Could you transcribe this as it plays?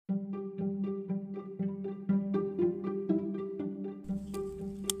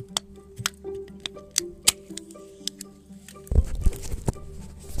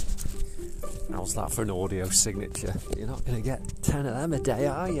How's that for an audio signature? You're not going to get 10 of them a day,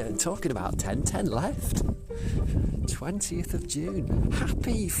 are you? And talking about 10 left. 20th of June.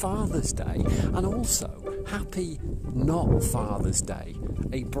 Happy Father's Day. And also, happy Not Father's Day.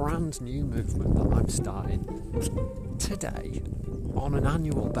 A brand new movement that I'm starting today on an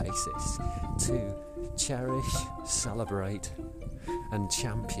annual basis to cherish, celebrate and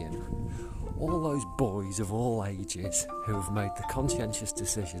champion all those boys of all ages who have made the conscientious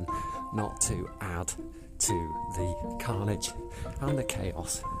decision not to add to the carnage and the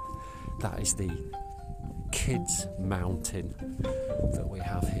chaos that is the kids' mountain that we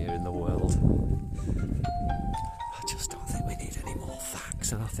have here in the world. I just don't think we need any more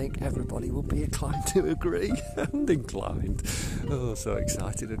facts, and I think everybody will be inclined to agree. And inclined. Oh, so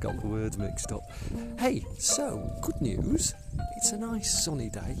excited, I got the words mixed up. Hey, so, good news. It's a nice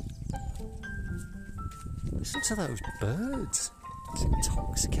sunny day. Listen to those birds. It's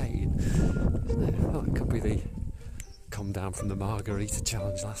intoxicating, isn't it? Well, it could be the come down from the Margarita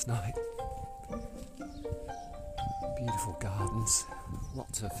challenge last night. Beautiful gardens,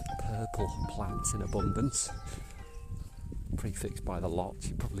 lots of purple plants in abundance. Prefixed by the lots,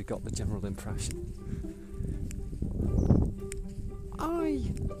 you probably got the general impression.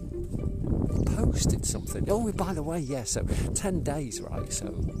 I posted something. Oh, by the way, yeah, so 10 days, right? So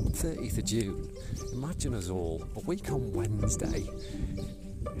 30th of June. Imagine us all, a week on Wednesday,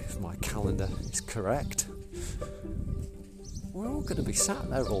 if my calendar is correct. We're all going to be sat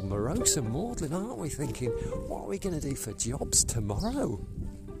there all morose and maudlin, aren't we? Thinking, what are we going to do for jobs tomorrow?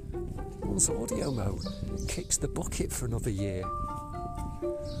 Once Audio Mo kicks the bucket for another year.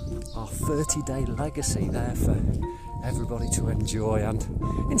 Our 30-day legacy there for everybody to enjoy and,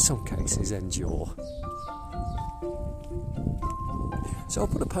 in some cases, endure. So I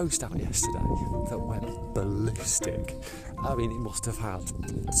put a post out yesterday that went ballistic. I mean, it must have had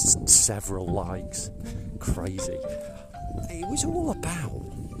several likes. Crazy. It was all about...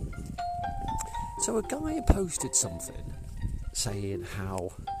 So a guy had posted something saying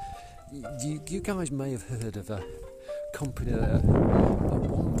how... You guys may have heard of a company that at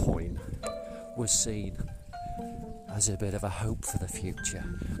one point was seen as a bit of a hope for the future.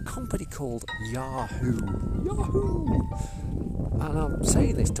 A company called Yahoo! And I'm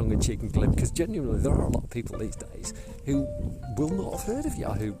saying this tongue-in-cheek and glib because genuinely there are a lot of people these days who will not have heard of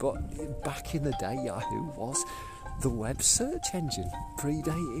Yahoo, but back in the day Yahoo was the web search engine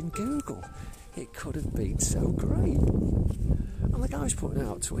predating Google. It could have been so great. And the guy was putting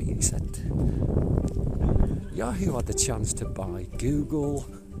out a tweet, he said Yahoo had the chance to buy Google,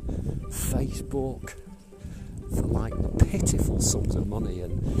 Facebook for like pitiful sums of money,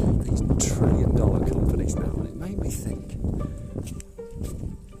 and these $1 trillion companies now, and it made me think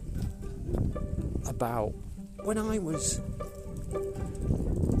about when I was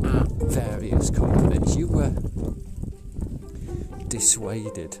at various companies. You were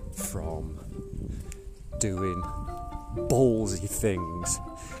dissuaded from doing ballsy things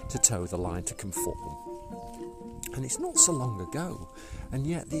to toe the line to conform. And it's not so long ago, and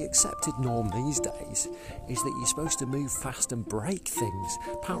yet the accepted norm these days is that you're supposed to move fast and break things.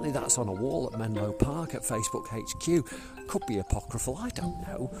 Apparently that's on a wall at Menlo Park at Facebook HQ. Could be apocryphal, I don't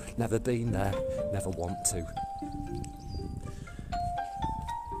know. Never been there, never want to.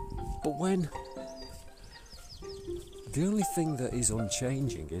 But when the only thing that is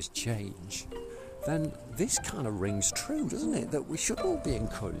unchanging is change, then this kind of rings true, doesn't it? That we should all be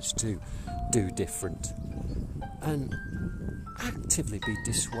encouraged to do different and actively be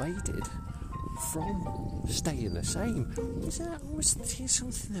dissuaded from staying the same. Was there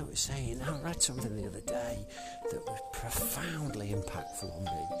something that was saying? I read something the other day that was profoundly impactful on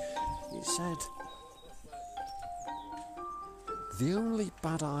me. It said, the only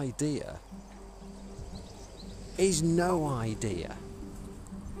bad idea is no idea.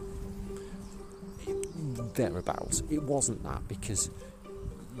 Thereabouts. It wasn't that, because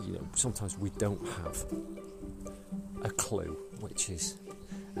sometimes we don't have a clue, which is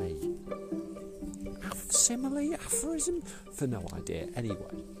a simile, aphorism for no idea. Anyway,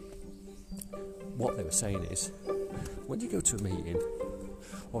 what they were saying is, when you go to a meeting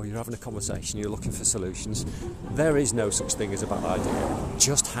or you're having a conversation, you're looking for solutions, there is no such thing as a bad idea.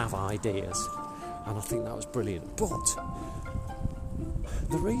 Just have ideas. And I think that was brilliant. But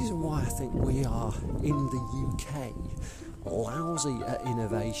the reason why I think we are in the UK lousy at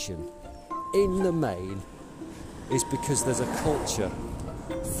innovation in the main is because there's a culture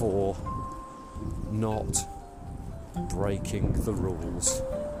for not breaking the rules,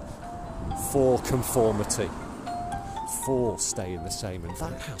 for conformity, for staying the same, and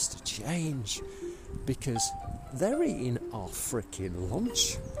that has to change, because they're eating our frickin'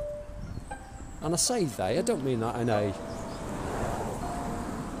 lunch. And I say they, I don't mean that in a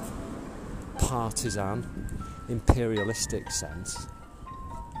partisan, imperialistic sense.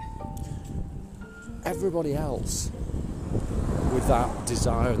 Everybody else with that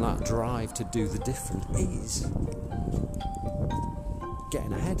desire and that drive to do the different is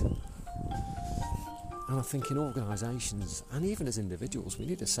getting ahead. And I think in organisations and even as individuals, we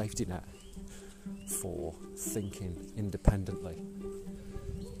need a safety net for thinking independently.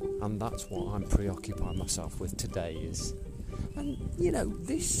 And that's what I'm preoccupying myself with today is, and you know,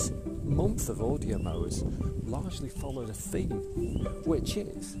 this month of Audio Mo has largely followed a theme, which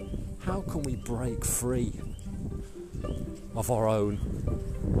is how can we break free of our own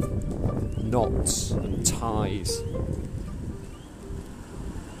knots and ties.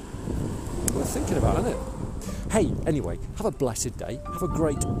 We're thinking about, isn't it? Hey, anyway, have a blessed day. Have a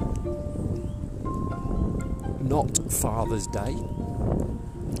great not Father's Day.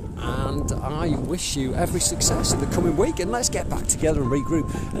 And I wish you every success in the coming week, and let's get back together and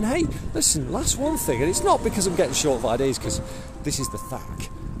regroup. And hey, listen, last one thing, and it's not because I'm getting short of ideas, because this is the THAC,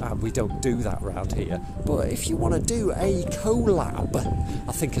 and we don't do that around here. But if you want to do a collab,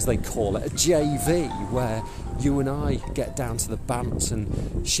 I think as they call it, a JV, where you and I get down to the Bants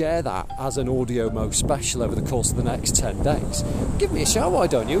and share that as an Audio Mo special over the course of the next 10 days, give me a shout, why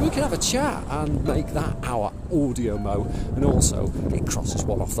don't you? We can have a chat and make that our Audio Mo, and also it crosses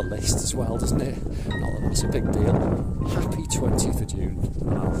one off the list as well, doesn't it? Not that that's a big deal. Happy 20th of June,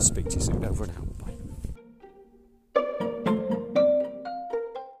 and I'll speak to you soon. Over and out. Bye.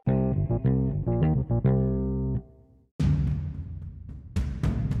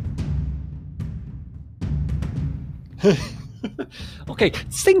 Okay,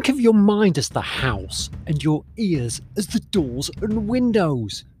 think of your mind as the house and your ears as the doors and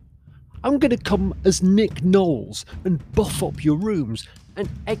windows. I'm going to come as Nick Knowles and buff up your rooms and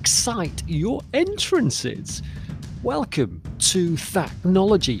excite your entrances. Welcome to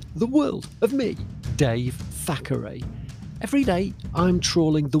Thacnology, the world of me, Dave Thackeray. Every day I'm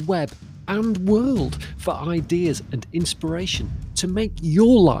trawling the web and world for ideas and inspiration to make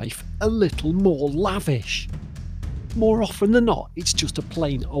your life a little more lavish. More often than not, it's just a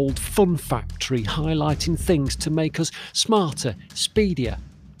plain old fun factory highlighting things to make us smarter, speedier,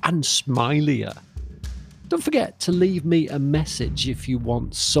 and smilier. Don't forget to leave me a message if you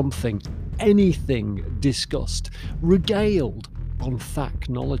want something, anything discussed, regaled on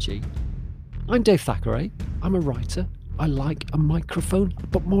Thacnology. I'm Dave Thackeray. I'm a writer. I like a microphone,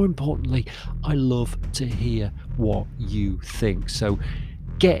 but more importantly, I love to hear what you think. So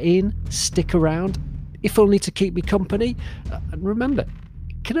get in, stick around, if only to keep me company. And remember,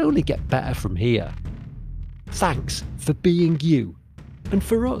 it can only get better from here. Thanks for being you. And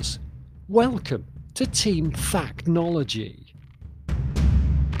for us, welcome to Team Thacnology.